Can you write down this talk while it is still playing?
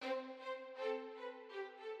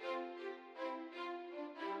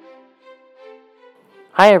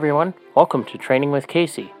Hi everyone, welcome to Training with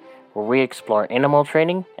Casey, where we explore animal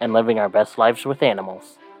training and living our best lives with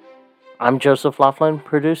animals. I'm Joseph Laughlin,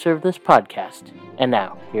 producer of this podcast, and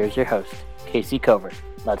now, here's your host, Casey Cover.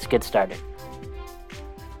 Let's get started.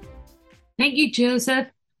 Thank you, Joseph.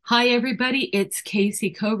 Hi, everybody. It's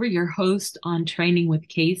Casey Cover, your host on Training with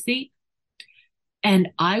Casey. And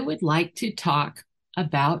I would like to talk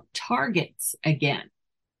about targets again.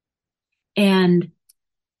 And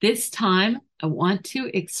this time, I want to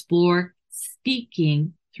explore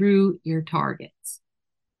speaking through your targets.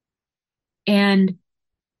 And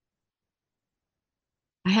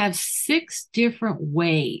I have 6 different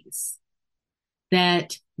ways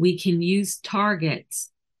that we can use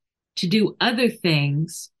targets to do other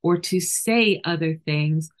things or to say other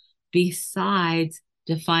things besides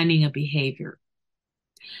defining a behavior.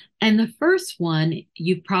 And the first one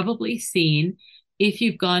you've probably seen if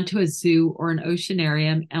you've gone to a zoo or an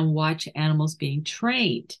oceanarium and watch animals being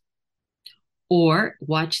trained or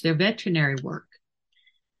watch their veterinary work.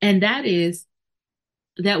 And that is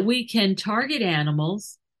that we can target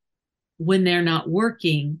animals when they're not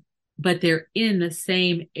working, but they're in the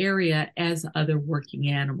same area as other working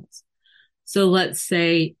animals. So let's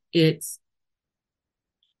say it's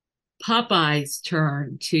Popeye's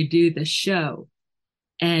turn to do the show,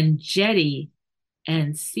 and Jetty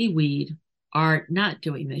and Seaweed are not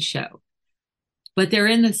doing the show, but they're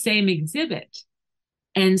in the same exhibit.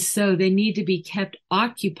 And so they need to be kept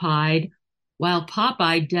occupied while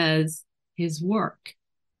Popeye does his work.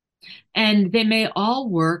 And they may all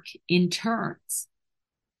work in turns.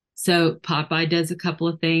 So Popeye does a couple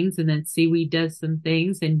of things, and then Seaweed does some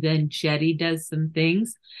things, and then Jetty does some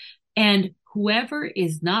things. And whoever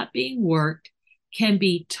is not being worked can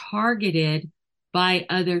be targeted by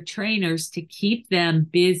other trainers to keep them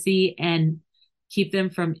busy and keep them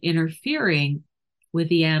from interfering with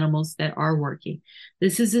the animals that are working.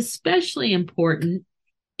 This is especially important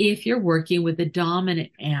if you're working with a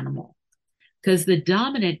dominant animal, because the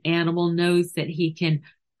dominant animal knows that he can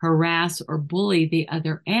harass or bully the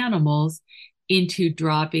other animals into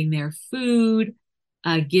dropping their food,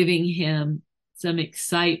 giving him some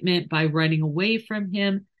excitement by running away from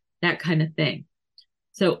him, that kind of thing.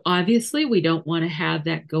 So obviously we don't want to have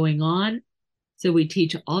that going on. So we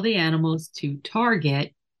teach all the animals to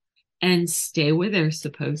target and stay where they're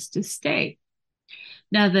supposed to stay.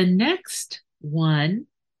 Now, the next one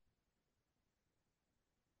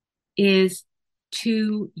is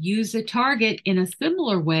to use a target in a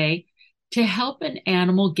similar way to help an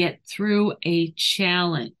animal get through a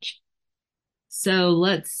challenge. So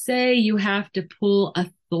let's say you have to pull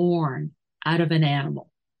a thorn out of an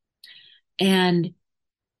animal, and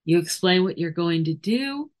you explain what you're going to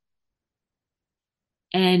do,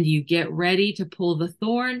 and you get ready to pull the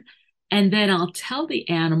thorn, and then I'll tell the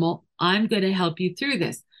animal, I'm going to help you through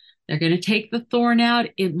this. They're going to take the thorn out.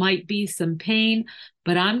 It might be some pain,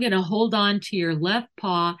 but I'm going to hold on to your left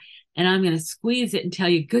paw and I'm going to squeeze it and tell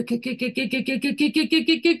you, good, good, good, good, good, good, good, good, good, good, good,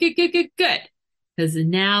 good, good, good, good, good, good. Because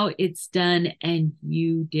now it's done and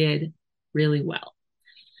you did really well.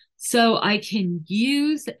 So I can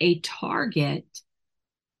use a target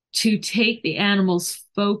to take the animal's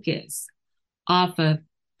focus off of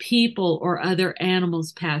people or other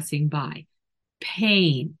animals passing by,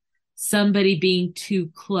 pain, somebody being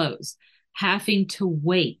too close, having to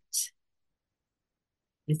wait.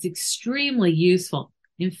 It's extremely useful.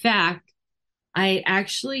 In fact, I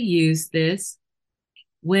actually used this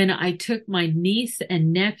when I took my niece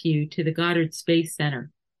and nephew to the Goddard Space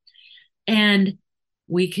Center. And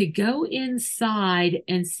we could go inside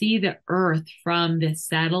and see the Earth from the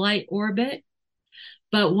satellite orbit.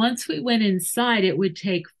 But once we went inside, it would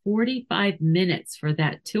take 45 minutes for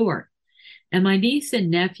that tour. And my niece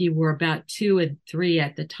and nephew were about 2 and 3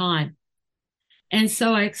 at the time. And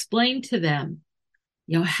so I explained to them,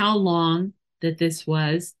 how long that this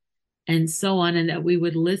was and so on, and that we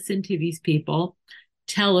would listen to these people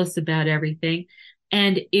tell us about everything.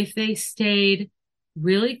 And if they stayed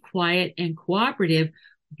really quiet and cooperative,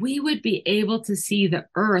 we would be able to see the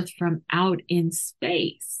Earth from out in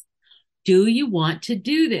space. Do you want to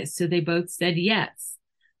do this? So they both said yes.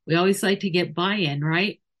 We always like to get buy-in,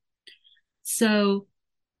 right? So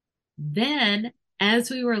then,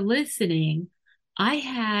 as we were listening, I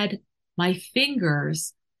had my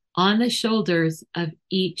fingers on the shoulders of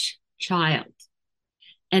each child.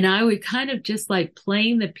 And I would kind of just like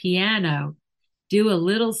playing the piano, do a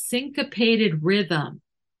little syncopated rhythm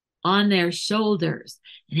on their shoulders.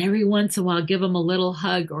 And every once in a while, give them a little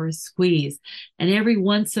hug or a squeeze. And every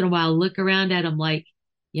once in a while, look around at them like,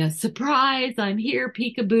 surprise, I'm here,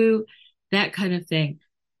 peekaboo, that kind of thing.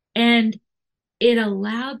 And it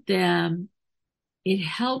allowed them it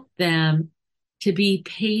helped them to be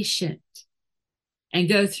patient and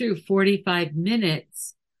go through 45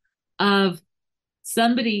 minutes of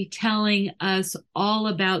somebody telling us all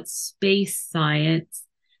about space science,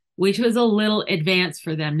 which was a little advanced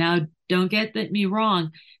for them. Now, don't get me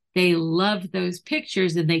wrong. They loved those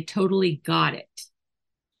pictures and they totally got it.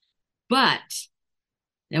 But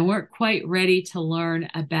they weren't quite ready to learn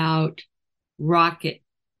about rocket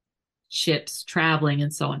ships traveling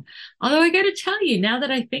and so on. Although I got to tell you, now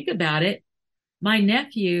that I think about it, my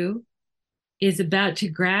nephew is about to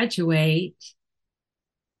graduate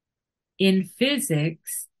in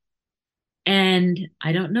physics. And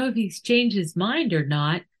I don't know if he's changed his mind or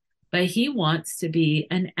not, but he wants to be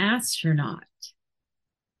an astronaut.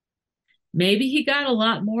 Maybe he got a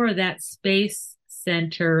lot more of that space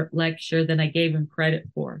center lecture than I gave him credit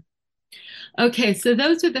for. Okay, so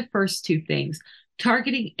those are the first two things.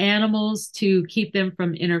 Targeting animals to keep them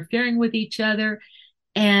from interfering with each other,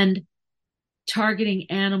 and targeting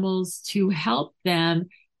animals to help them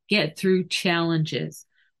get through challenges,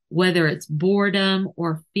 whether it's boredom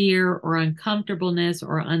or fear or uncomfortableness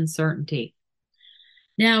or uncertainty.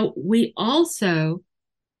 Now, we also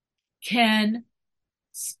can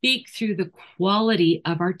speak through the quality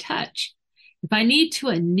of our touch. If I need to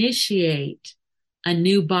initiate a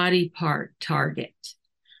new body part target,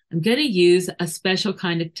 I'm going to use a special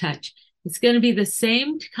kind of touch. It's going to be the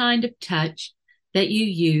same kind of touch that you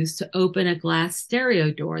use to open a glass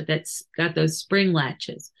stereo door that's got those spring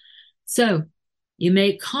latches. So you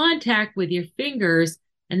make contact with your fingers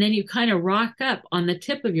and then you kind of rock up on the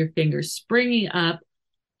tip of your fingers, springing up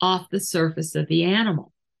off the surface of the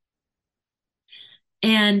animal.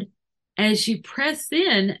 And as you press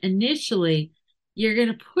in initially, you're going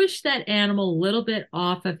to push that animal a little bit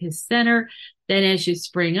off of his center. Then as you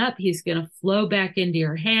spring up, he's going to flow back into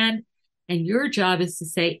your hand. And your job is to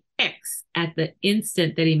say X at the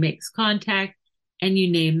instant that he makes contact, and you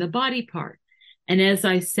name the body part. And as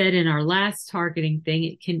I said in our last targeting thing,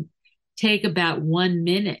 it can take about 1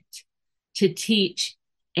 minute to teach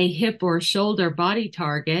a hip or shoulder body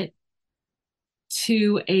target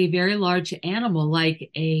to a very large animal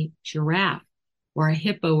like a giraffe or a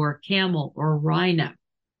hippo or a camel or a rhino.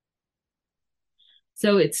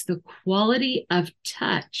 So it's the quality of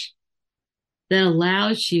touch that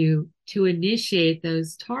allows you to initiate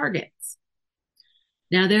those targets.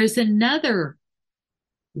 Now, there's another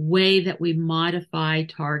way that we modify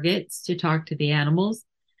targets to talk to the animals.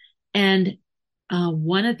 And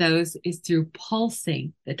one of those is through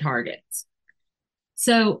pulsing the targets.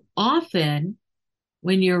 So often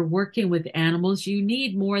when you're working with animals, you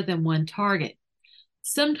need more than one target.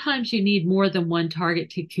 Sometimes you need more than one target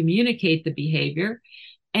to communicate the behavior.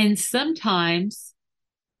 And sometimes,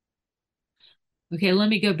 okay, let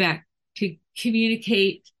me go back to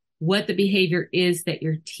communicate what the behavior is that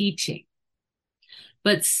you're teaching.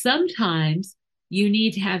 But sometimes you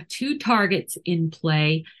need to have two targets in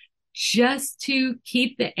play just to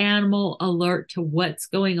keep the animal alert to what's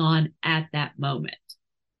going on at that moment.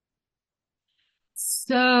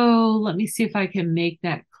 So let me see if I can make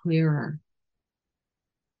that clearer.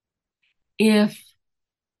 If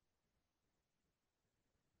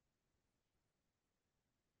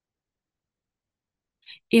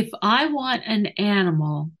I want an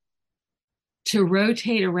animal to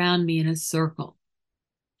rotate around me in a circle,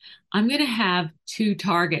 I'm going to have two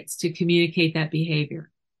targets to communicate that behavior.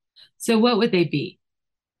 So what would they be?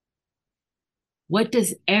 What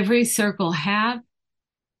does every circle have?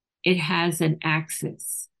 It has an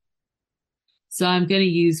axis. So I'm going to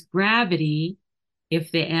use gravity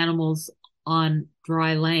if the animal's on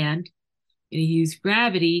dry land. I'm going to use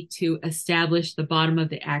gravity to establish the bottom of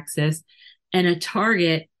the axis and a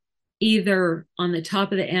target either on the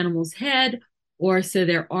top of the animal's head or so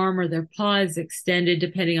their arm or their paw is extended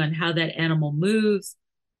depending on how that animal moves.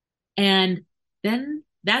 And then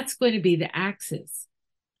that's going to be the axis.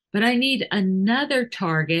 But I need another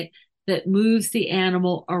target that moves the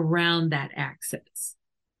animal around that axis.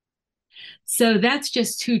 So that's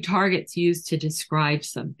just two targets used to describe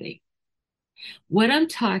something. What I'm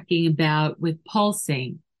talking about with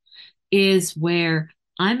pulsing is where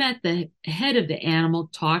I'm at the head of the animal,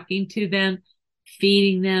 talking to them,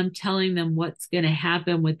 feeding them, telling them what's going to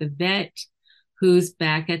happen with the vet who's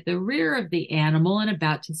back at the rear of the animal and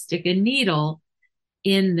about to stick a needle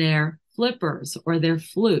in their flippers or their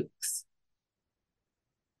flukes.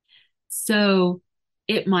 So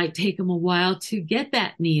it might take them a while to get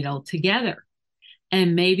that needle together.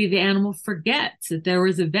 And maybe the animal forgets that there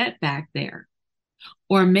was a vet back there.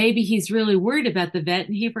 Or maybe he's really worried about the vet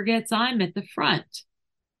and he forgets I'm at the front.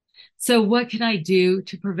 So what can I do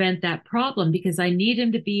to prevent that problem? Because I need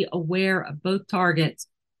him to be aware of both targets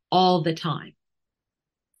all the time.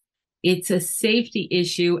 It's a safety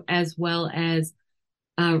issue as well as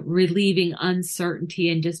relieving uncertainty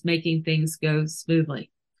and just making things go smoothly.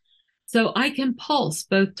 So I can pulse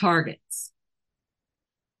both targets.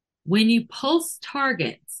 When you pulse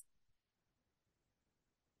targets,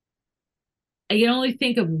 I can only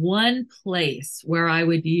think of one place where I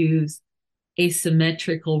would use a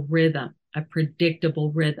symmetrical rhythm, a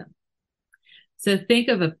predictable rhythm. So think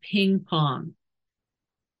of a ping pong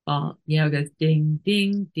ball, it goes ding,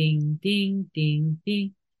 ding, ding, ding, ding,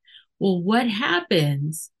 ding. Well, what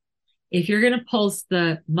happens if you're going to pulse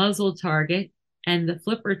the muzzle target and the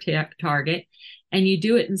flipper target, and you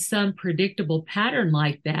do it in some predictable pattern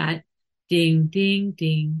like that, ding, ding,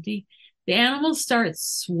 ding, ding, the animal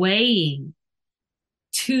starts swaying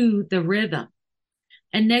to the rhythm.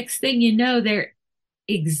 And next thing you know, they're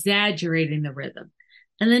exaggerating the rhythm.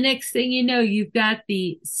 And the next thing you know, you've got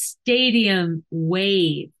the stadium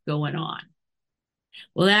wave going on.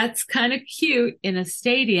 Well, that's kind of cute in a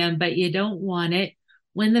stadium, but you don't want it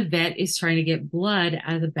when the vet is trying to get blood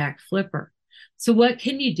out of the back flipper. So what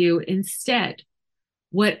can you do instead?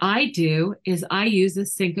 What I do is I use a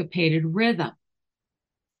syncopated rhythm.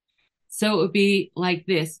 So it would be like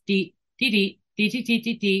this, dee, dee, dee, dee, dee, dee,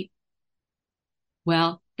 dee, dee.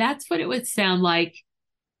 Well, that's what it would sound like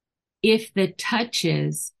if the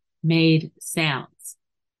touches made sounds.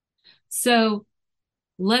 So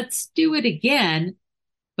let's do it again,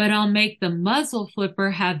 but I'll make the muzzle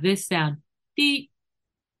flipper have this sound, dee,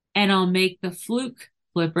 and I'll make the fluke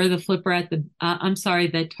flipper, the flipper at the,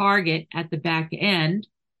 the target at the back end,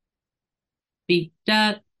 beep,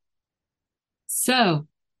 da. So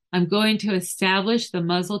I'm going to establish the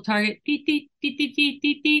muzzle target, dee, dee, dee, dee, dee,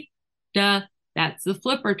 dee, dee, da. That's the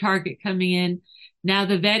flipper target coming in. Now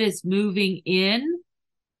the vet is moving in,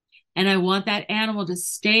 and I want that animal to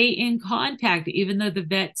stay in contact, even though the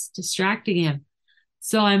vet's distracting him.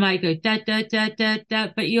 So I might go da, da, da, da, da,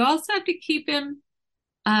 but you also have to keep him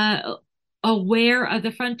aware of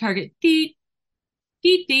the front target. Dee,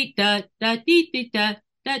 dee, dee, da, da, dee, dee, da,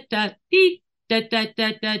 da, da, dee, da, da,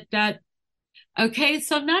 da, da, da. Okay,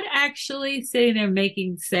 so I'm not actually sitting there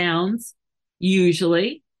making sounds,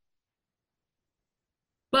 usually,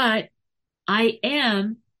 but I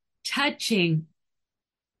am touching,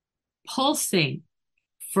 pulsing,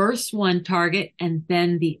 first one target and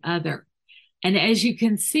then the other. And as you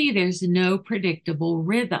can see, there's no predictable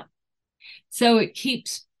rhythm. So it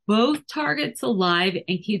keeps both targets alive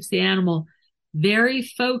and keeps the animal very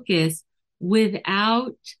focused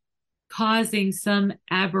without causing some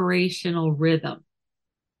aberrational rhythm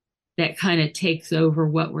that kind of takes over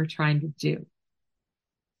what we're trying to do.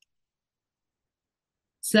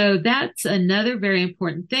 So that's another very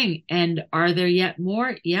important thing. And are there yet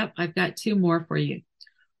more? Yep, I've got two more for you.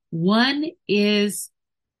 One is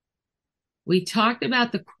we talked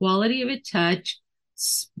about the quality of a touch,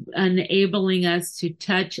 enabling us to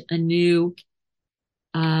touch a new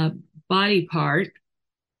body part,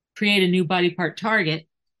 create a new body part target.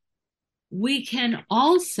 We can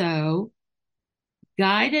also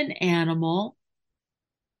guide an animal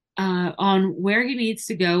on where he needs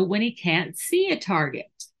to go when he can't see a target.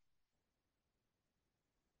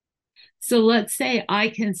 So let's say I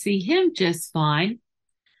can see him just fine,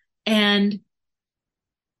 and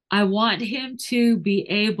I want him to be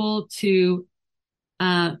able to,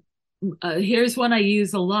 here's one I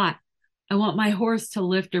use a lot. I want my horse to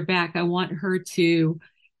lift her back. I want her to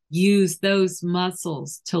use those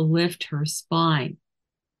muscles to lift her spine.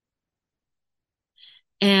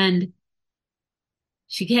 And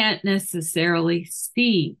she can't necessarily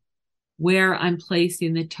see where I'm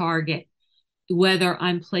placing the target, whether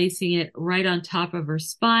I'm placing it right on top of her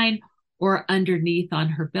spine or underneath on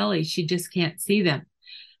her belly. She just can't see them.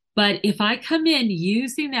 But if I come in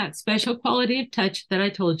using that special quality of touch that I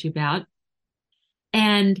told you about,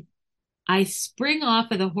 and I spring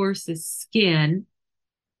off of the horse's skin,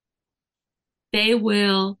 they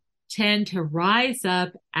will tend to rise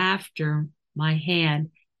up after my hand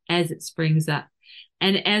as it springs up.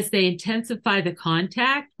 And as they intensify the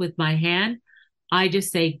contact with my hand, I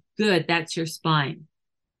just say, good, that's your spine.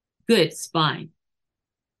 Good spine.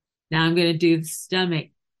 Now I'm going to do the stomach.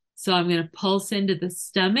 So I'm going to pulse into the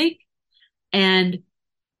stomach. And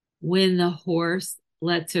when the horse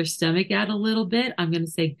lets her stomach out a little bit, I'm going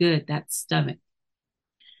to say, good, that's stomach.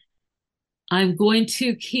 I'm going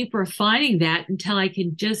to keep refining that until I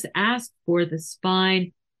can just ask for the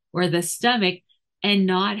spine or the stomach and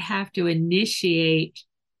not have to initiate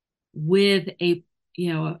with a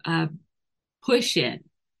push in,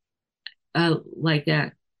 like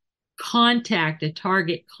a contact, a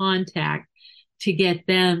target contact, to get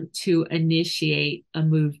them to initiate a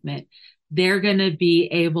movement. They're going to be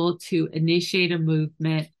able to initiate a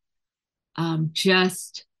movement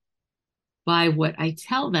just by what I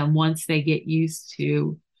tell them once they get used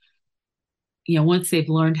to, once they've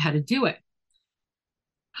learned how to do it.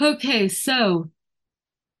 Okay, so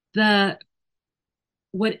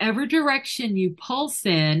whatever direction you pulse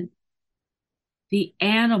in, the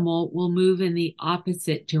animal will move in the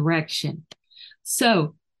opposite direction.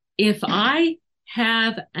 So if I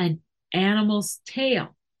have an animal's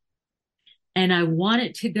tail and I want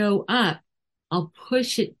it to go up, I'll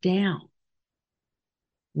push it down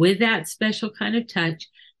with that special kind of touch.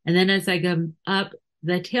 And then as I go up,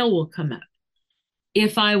 the tail will come up.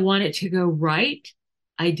 If I want it to go right,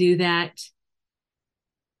 I do that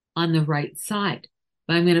on the right side.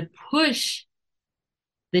 But I'm going to push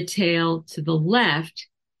the tail to the left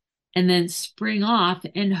and then spring off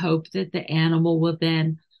and hope that the animal will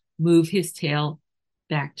then move his tail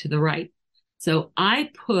back to the right. So I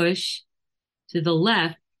push to the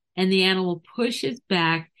left and the animal pushes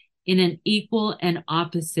back in an equal and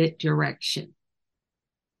opposite direction.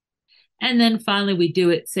 And then finally we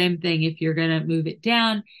do it, same thing. If you're going to move it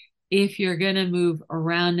down, if you're going to move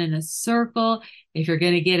around in a circle, if you're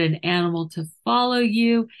going to get an animal to follow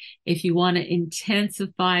you, if you want to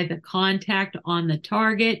intensify the contact on the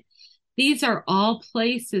target, these are all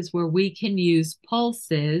places where we can use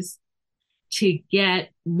pulses to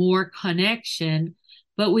get more connection,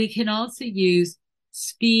 but we can also use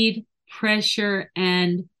speed, pressure,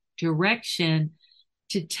 and direction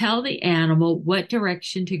to tell the animal what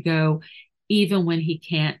direction to go, even when he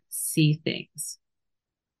can't see things.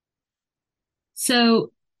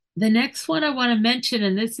 So the next one I want to mention,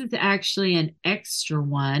 and this is actually an extra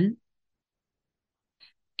one,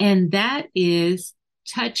 and that is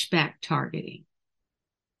touchback targeting.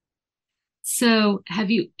 So have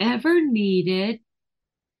you ever needed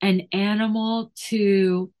an animal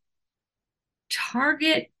to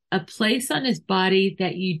target a place on his body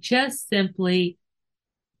that you just simply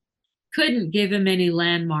couldn't give him any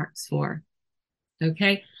landmarks for?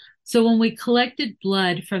 Okay. So when we collected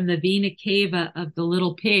blood from the vena cava of the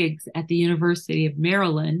little pigs at the University of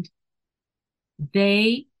Maryland,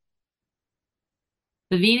 the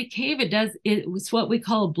vena cava it was what we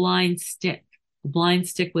call a blind stick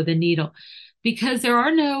with a needle, because there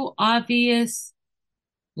are no obvious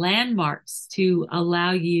landmarks to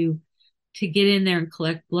allow you to get in there and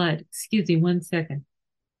collect blood. Excuse me, 1 second.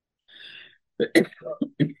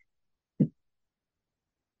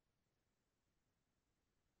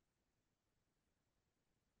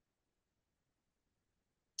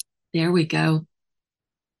 There we go.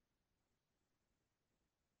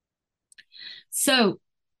 So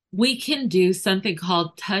we can do something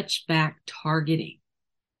called touchback targeting,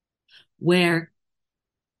 where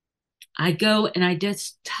I go and I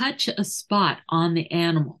just touch a spot on the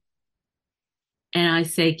animal. And I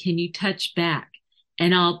say, can you touch back?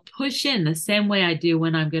 And I'll push in the same way I do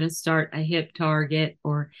when I'm going to start a hip target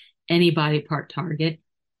or any body part target.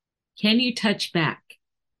 Can you touch back?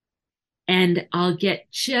 And I'll get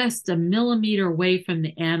just a millimeter away from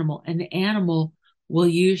the animal, and the animal will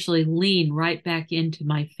usually lean right back into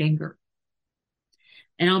my finger.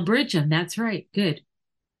 And I'll bridge them. That's right. Good.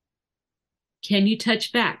 Can you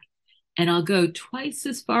touch back? And I'll go twice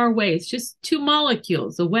as far away. It's just 2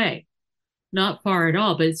 molecules away. Not far at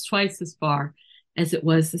all, but it's twice as far as it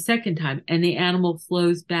was the second time. And the animal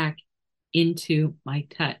flows back into my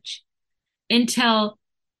touch until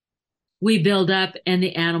we build up and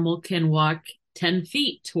the animal can walk 10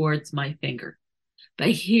 feet towards my finger.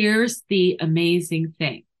 But here's the amazing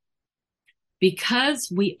thing.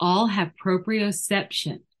 Because we all have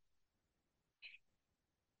proprioception,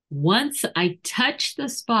 once I touch the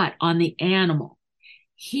spot on the animal,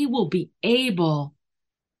 he will be able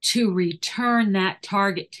to return that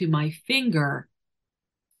target to my finger,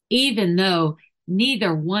 even though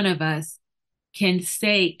neither one of us can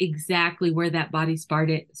say exactly where that body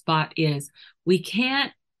spot is. We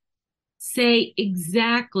can't say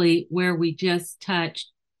exactly where we just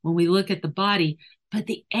touched when we look at the body, but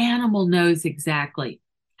the animal knows exactly.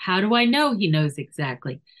 How do I know he knows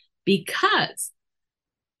exactly? Because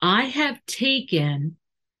I have taken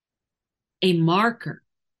a marker,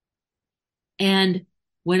 and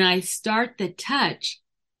when I start the touch,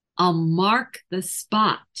 I'll mark the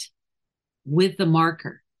spot with the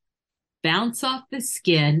marker, bounce off the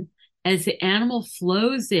skin. As the animal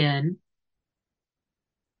flows in,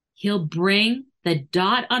 he'll bring the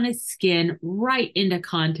dot on his skin right into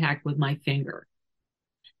contact with my finger.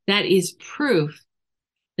 That is proof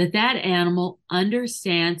that that animal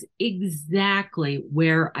understands exactly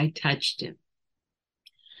where I touched him.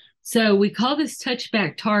 So we call this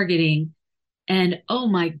touchback targeting. And oh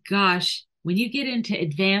my gosh, when you get into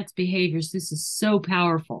advanced behaviors, this is so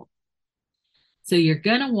powerful. So you're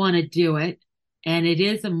going to want to do it. And it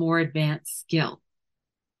is a more advanced skill.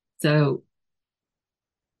 So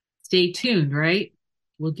stay tuned, right?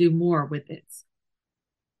 We'll do more with this.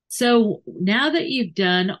 So now that you've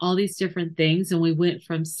done all these different things, and we went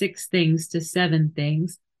from 6 things to 7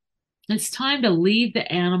 things, it's time to leave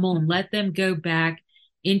the animal and let them go back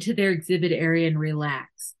into their exhibit area and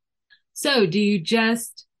relax. So do you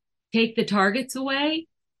just take the targets away?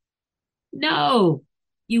 No,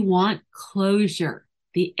 you want closure.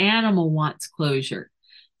 The animal wants closure.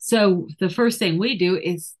 So the first thing we do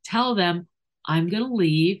is tell them, I'm going to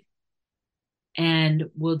leave, and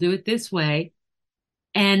we'll do it this way.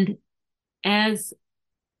 And as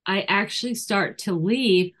I actually start to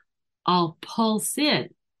leave, I'll pulse in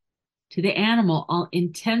to the animal. I'll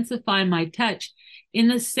intensify my touch in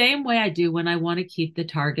the same way I do when I want to keep the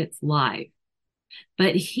targets live.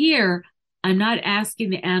 But here, I'm not asking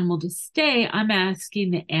the animal to stay. I'm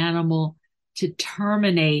asking the animal to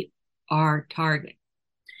terminate our target.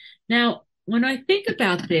 Now, when I think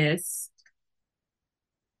about this,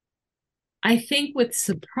 I think with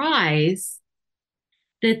surprise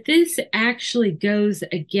that this actually goes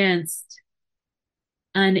against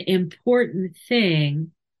an important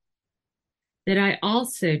thing that I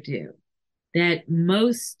also do, that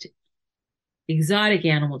most exotic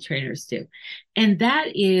animal trainers do. And that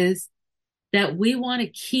is that we want to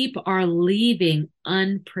keep our leaving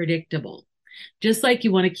unpredictable. Just like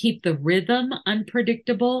you want to keep the rhythm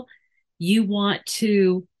unpredictable, you want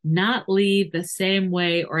to not leave the same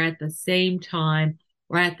way or at the same time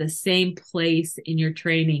or at the same place in your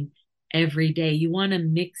training every day. You want to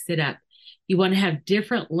mix it up. You want to have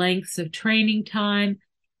different lengths of training time.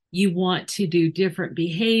 You want to do different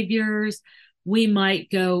behaviors. We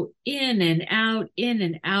might go in and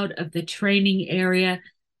out of the training area,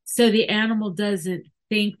 so the animal doesn't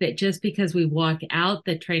think that just because we walk out,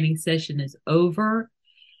 the training session is over.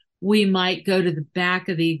 We might go to the back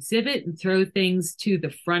of the exhibit and throw things to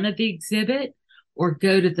the front of the exhibit, or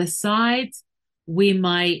go to the sides. We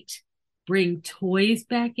might bring toys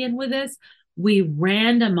back in with us. We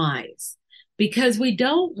randomize because we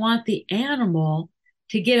don't want the animal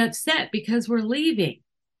to get upset because we're leaving.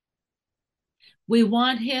 We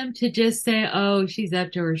want him to just say, oh, she's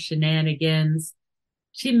up to her shenanigans.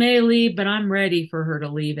 She may leave, but I'm ready for her to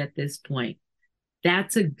leave at this point.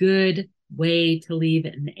 That's a good way to leave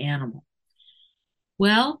an animal.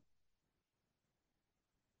 Well,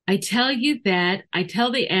 I tell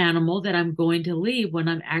the animal that I'm going to leave when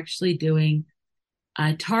I'm actually doing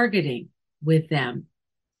targeting with them.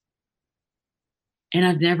 And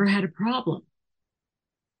I've never had a problem.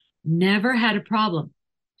 Never had a problem.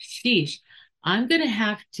 Sheesh. I'm going to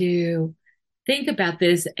have to think about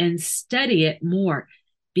this and study it more,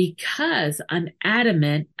 because I'm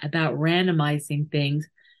adamant about randomizing things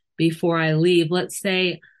before I leave. Let's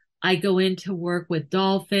say I go into work with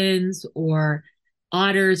dolphins or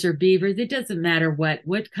otters or beavers. It doesn't matter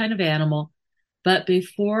what kind of animal. But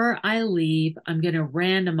before I leave, I'm going to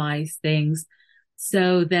randomize things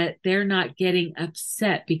so that they're not getting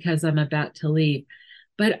upset because I'm about to leave.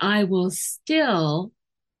 But I will still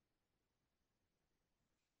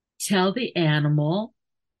tell the animal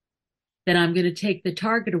that I'm going to take the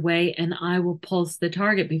target away, and I will pulse the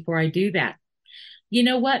target before I do that. You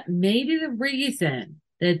know what? Maybe the reason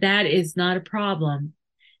that that is not a problem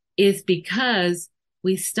is because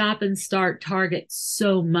we stop and start targets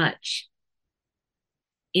so much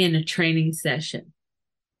in a training session,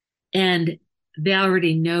 and they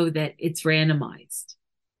already know that it's randomized.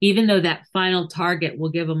 Even though that final target will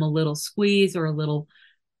give them a little squeeze or a little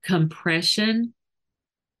compression,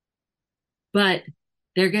 but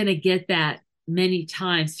they're going to get that many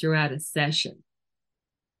times throughout a session.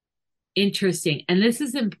 Interesting. And this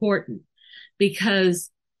is important because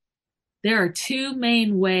there are 2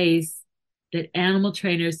 main ways that animal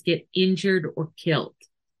trainers get injured or killed.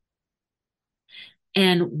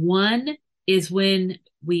 And one is when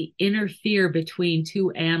we interfere between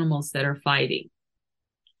 2 animals that are fighting.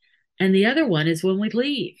 And the other one is when we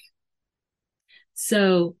leave.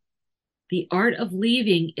 So the art of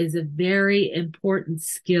leaving is a very important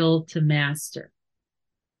skill to master.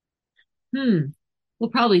 We'll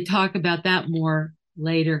probably talk about that more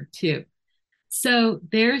later too. So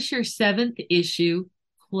there's your 7th issue,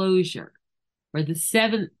 closure, or the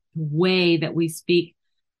 7th way that we speak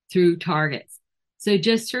through targets. So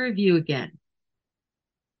just to review again,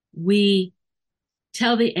 we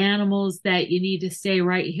tell the animals that you need to stay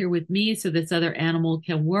right here with me so this other animal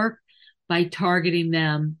can work by targeting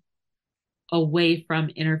them away from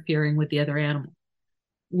interfering with the other animal.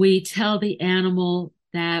 We tell the animal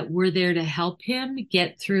that we're there to help him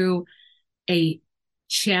get through a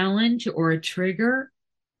challenge or a trigger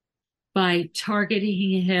by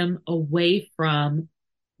targeting him away from,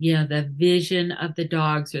 the vision of the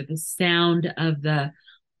dogs or the sound of the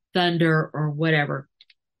thunder or whatever.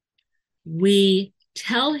 We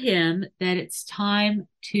tell him that it's time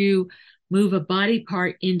to move a body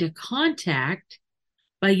part into contact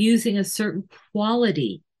by using a certain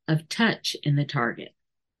quality of touch in the target.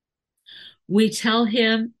 We tell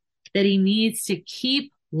him that he needs to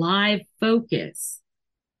keep live focus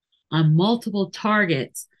on multiple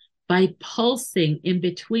targets by pulsing in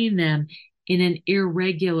between them in an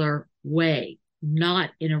irregular way, not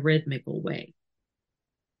in a rhythmical way.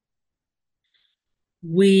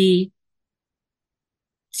 We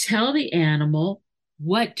tell the animal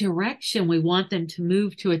what direction we want them to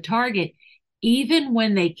move to a target, even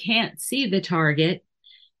when they can't see the target,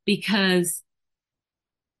 because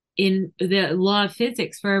in the law of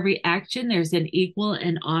physics, for every action, there's an equal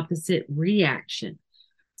and opposite reaction.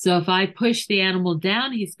 So if I push the animal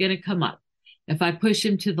down, he's going to come up. If I push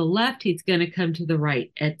him to the left, he's going to come to the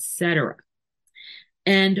right, etc.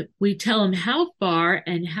 And we tell him how far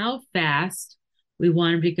and how fast we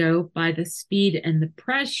want him to go by the speed and the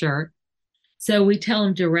pressure. So we tell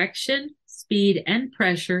him direction, speed, and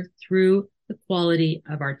pressure through the quality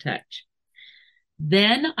of our touch.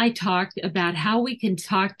 Then I talked about how we can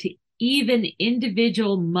talk to even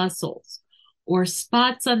individual muscles or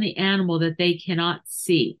spots on the animal that they cannot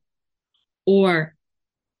see, or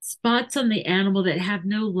spots on the animal that have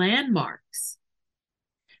no landmarks.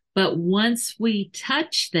 But once we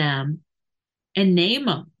touch them and name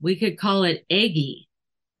them, we could call it eggy.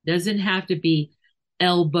 Doesn't have to be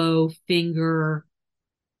elbow, finger,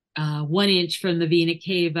 1 inch from the vena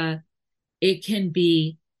cava. It can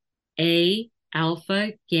be A,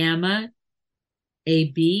 alpha, gamma,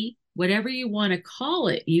 AB, whatever you want to call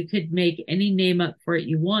it. You could make any name up for it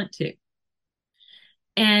you want to.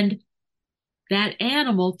 And that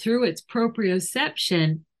animal, through its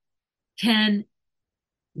proprioception, can,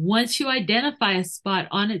 once you identify a spot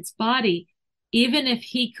on its body, even if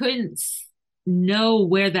he couldn't know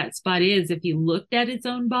where that spot is, if he looked at his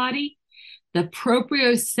own body, the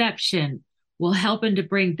proprioception will help him to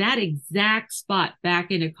bring that exact spot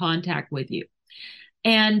back into contact with you.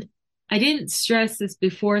 And I didn't stress this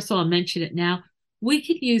before, so I'll mention it now. We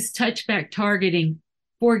could use touchback targeting,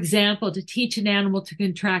 for example, to teach an animal to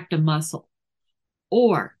contract a muscle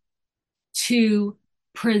or to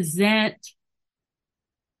present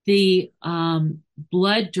the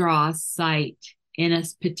blood draw site in a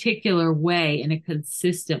particular way, in a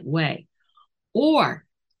consistent way, or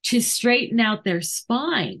to straighten out their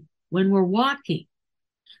spine when we're walking.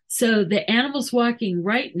 So the animal's walking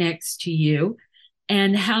right next to you,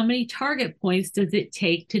 and how many target points does it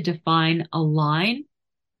take to define a line?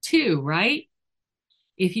 2, right?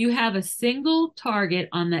 If you have a single target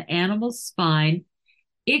on the animal's spine,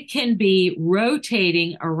 it can be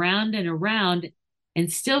rotating around and around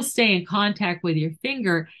and still stay in contact with your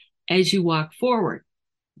finger as you walk forward.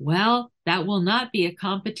 Well, that will not be a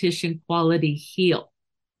competition quality heel.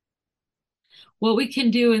 What we can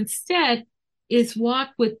do instead is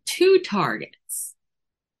walk with 2 targets,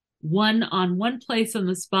 one on one place on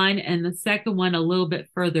the spine and the second one a little bit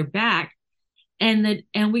further back. And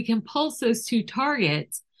we can pulse those 2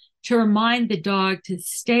 targets to remind the dog to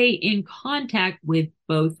stay in contact with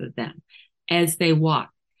both of them as they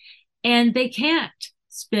walk. And they can't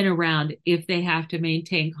spin around if they have to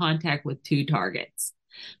maintain contact with 2 targets.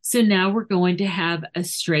 So now we're going to have a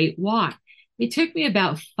straight walk. It took me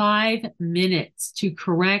about 5 minutes to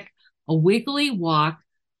correct a wiggly walk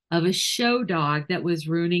of a show dog that was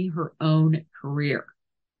ruining her own career.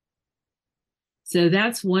 So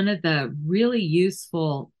that's one of the really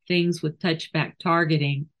useful things with touchback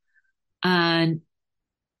targeting. And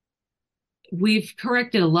we've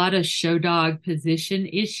corrected a lot of show dog position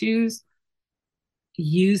issues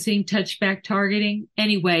using touchback targeting.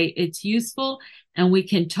 Anyway, it's useful, and we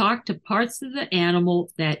can talk to parts of the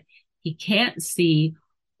animal that he can't see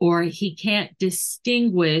or he can't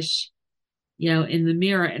distinguish, in the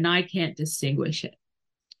mirror, and I can't distinguish it.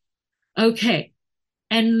 Okay.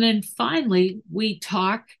 And then finally, we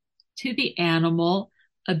talk to the animal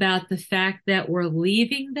about the fact that we're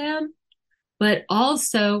leaving them, but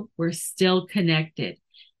also we're still connected,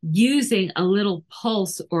 using a little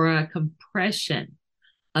pulse or a compression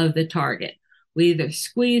of the target. We either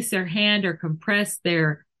squeeze their hand or compress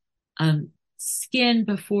their skin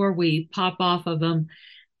before we pop off of them.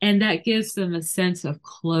 And that gives them a sense of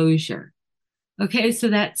closure. Okay, so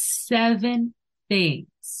that's 7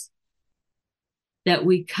 things that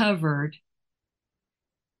we covered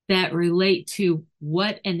that relate to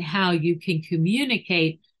what and how you can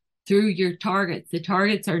communicate through your targets. The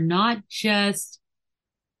targets are not just,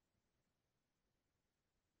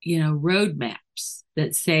 roadmaps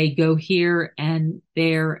that say go here and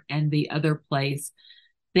there and the other place.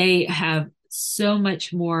 They have so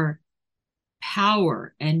much more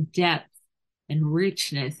power and depth and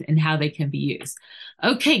richness in how they can be used.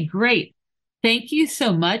 Okay, great. Thank you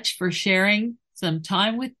so much for sharing some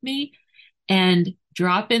time with me, and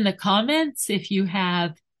drop in the comments if you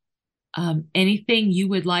have anything you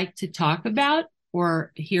would like to talk about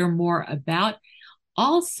or hear more about.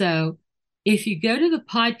 Also, if you go to the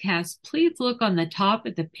podcast, please look on the top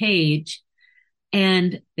of the page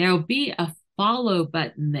and there'll be a follow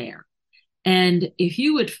button there. And if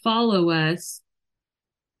you would follow us,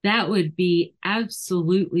 that would be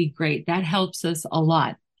absolutely great. That helps us a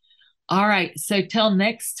lot. All right. So till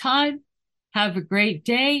next time, have a great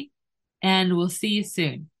day and we'll see you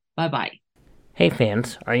soon. Bye-bye. Hey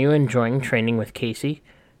fans, are you enjoying Training with Casey?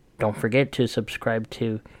 Don't forget to subscribe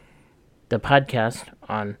to the podcast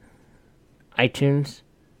on iTunes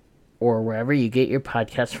or wherever you get your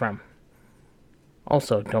podcasts from.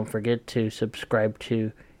 Also, don't forget to subscribe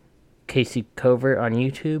to Casey Covert on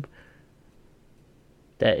YouTube.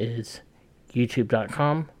 That is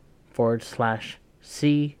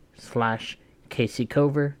youtube.com/C/Casey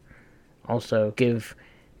Covert. Also, give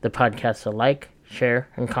the podcast a like, share,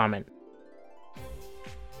 and comment.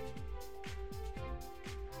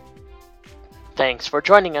 Thanks for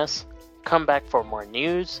joining us. Come back for more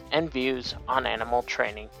news and views on animal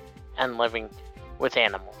training and living with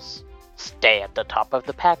animals. Stay at the top of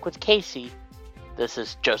the pack with Casey. This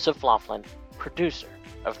is Joseph Laughlin, producer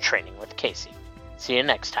of Training with Casey. See you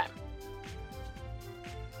next time.